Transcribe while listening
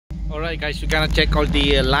Alright guys, we're gonna check all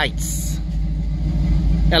the lights.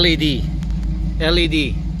 LED.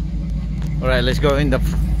 Alright, let's go in the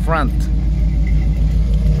front.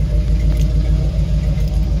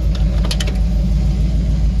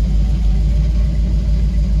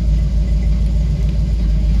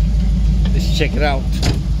 Let's check it out.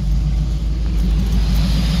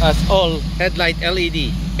 That's all headlight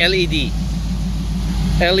LED.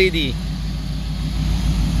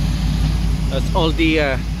 That's all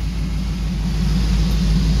the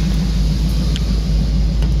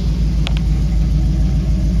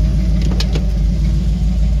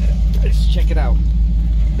let's check it out.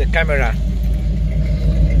 The camera.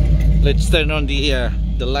 Let's turn on the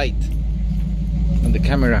light on the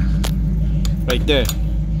camera. Right there.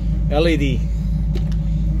 LED.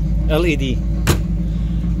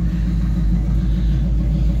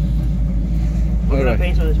 Look at the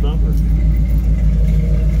paint on this bumper.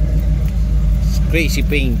 It's crazy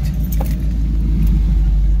paint.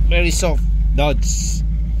 Very soft. Dots.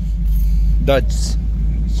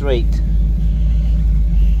 Straight.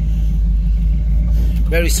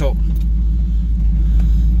 Very soft.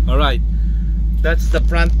 Alright. That's the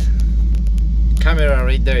front camera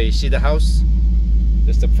right there. You see the house?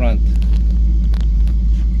 That's the front.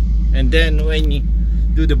 And then when you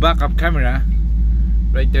do the backup camera,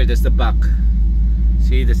 right there, that's the back.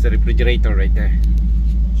 See, that's the refrigerator right there.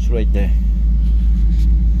 It's right there.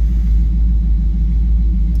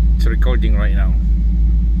 It's recording right now.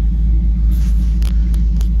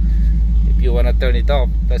 If you wanna turn it off,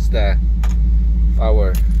 that's the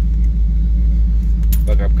power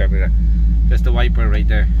backup camera. That's the wiper right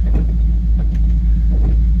there.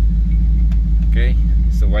 Okay,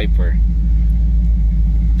 it's the wiper.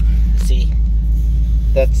 See,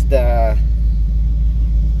 that's the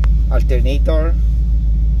alternator.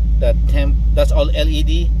 The temp, that's all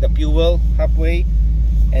LED. The fuel halfway,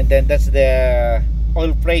 and then that's the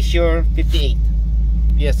oil pressure 58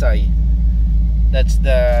 psi. That's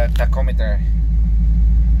the tachometer.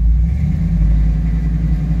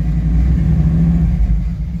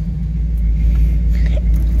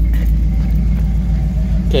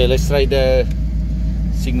 Okay, let's try the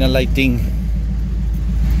signal lighting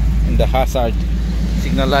and the hazard.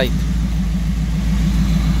 Signal light.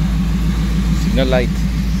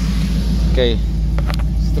 Okay,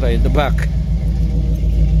 let's try the back.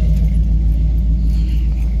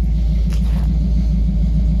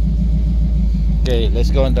 Okay, let's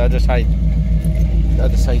go on the other side.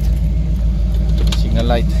 Signal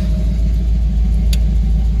light.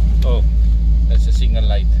 Oh, that's the signal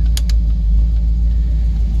light.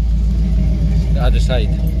 The other side.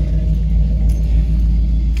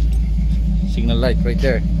 Signal light right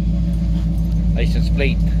there. License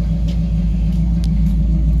plate.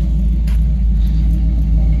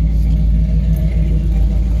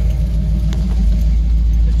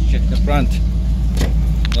 Let's check the front.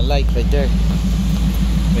 The light right there.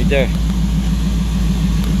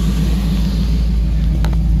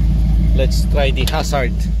 Let's try the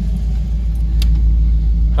hazard.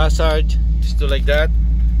 Just do like that,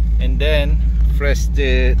 and then press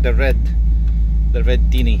the red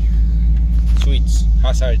thingy switch.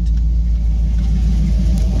 Hazard.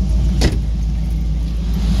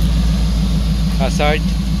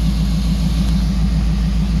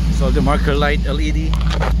 So the marker light LED.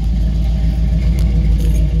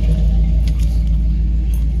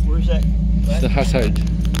 Where's that? The hazard.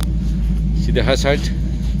 See the hazard?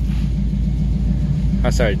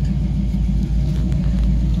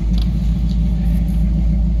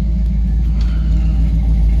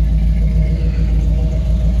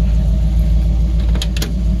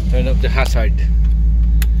 Turn up the hazard.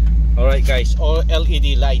 Alright guys, all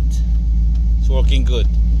LED light. It's working good.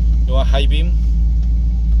 You want high beam?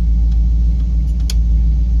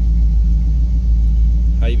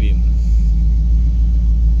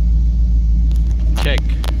 Check.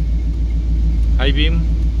 High beam,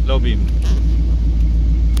 low beam.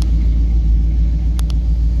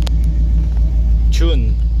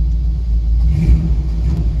 Tune.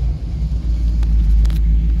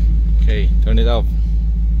 Okay, turn it off.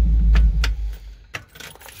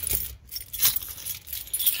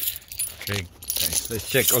 Okay, guys, let's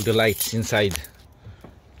check all the lights inside.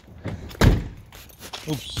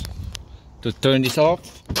 Oops. To turn this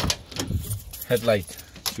off, headlight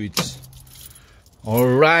switch.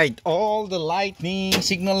 Alright, all the lightning,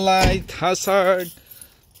 signal light, hazard,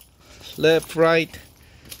 left, right,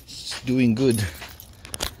 it's doing good.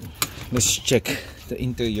 Let's check the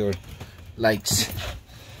interior lights.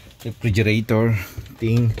 Refrigerator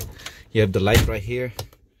thing. You have the light right here.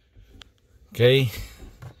 Okay,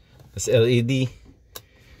 that's LED.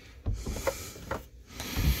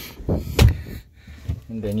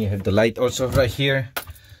 And then you have the light also right here.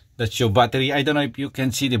 That's your battery. I don't know if you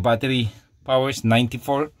can see the battery power is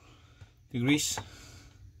 94 degrees.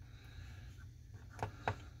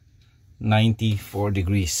 94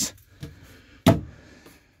 degrees.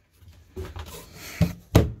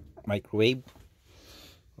 Microwave.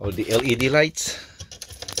 All the LED lights.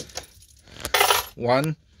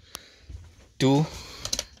 1, 2,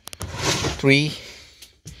 3,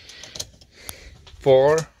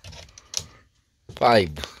 4,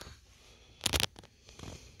 5.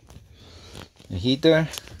 The heater.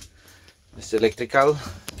 This electrical.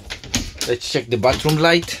 Let's check the bathroom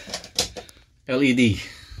light. LED.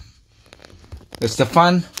 That's the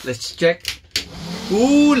fan. Let's check.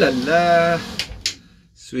 Ooh la la.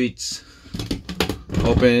 Switch.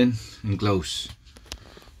 Open and close.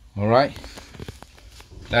 Alright.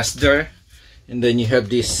 That's there. And then you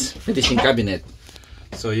have this medicine cabinet.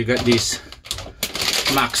 So you got this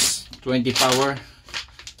max 20 power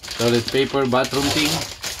toilet paper bathroom thing.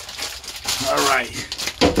 Alright.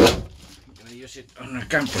 I'm gonna use it on our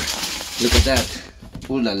camper. Look at that.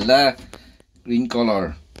 Ooh la la. Green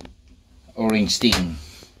color. Orange thing.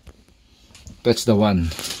 That's the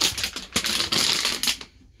one.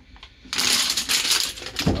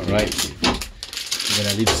 Alright. I'm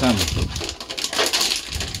gonna leave some.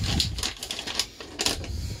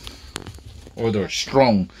 Odor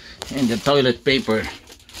strong. And the toilet paper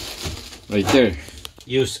right there.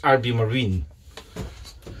 Use RB Marine.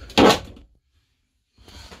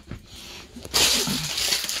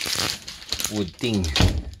 Wood thing.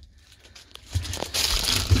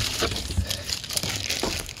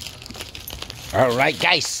 Alright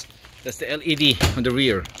guys, that's the LED on the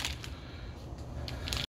rear.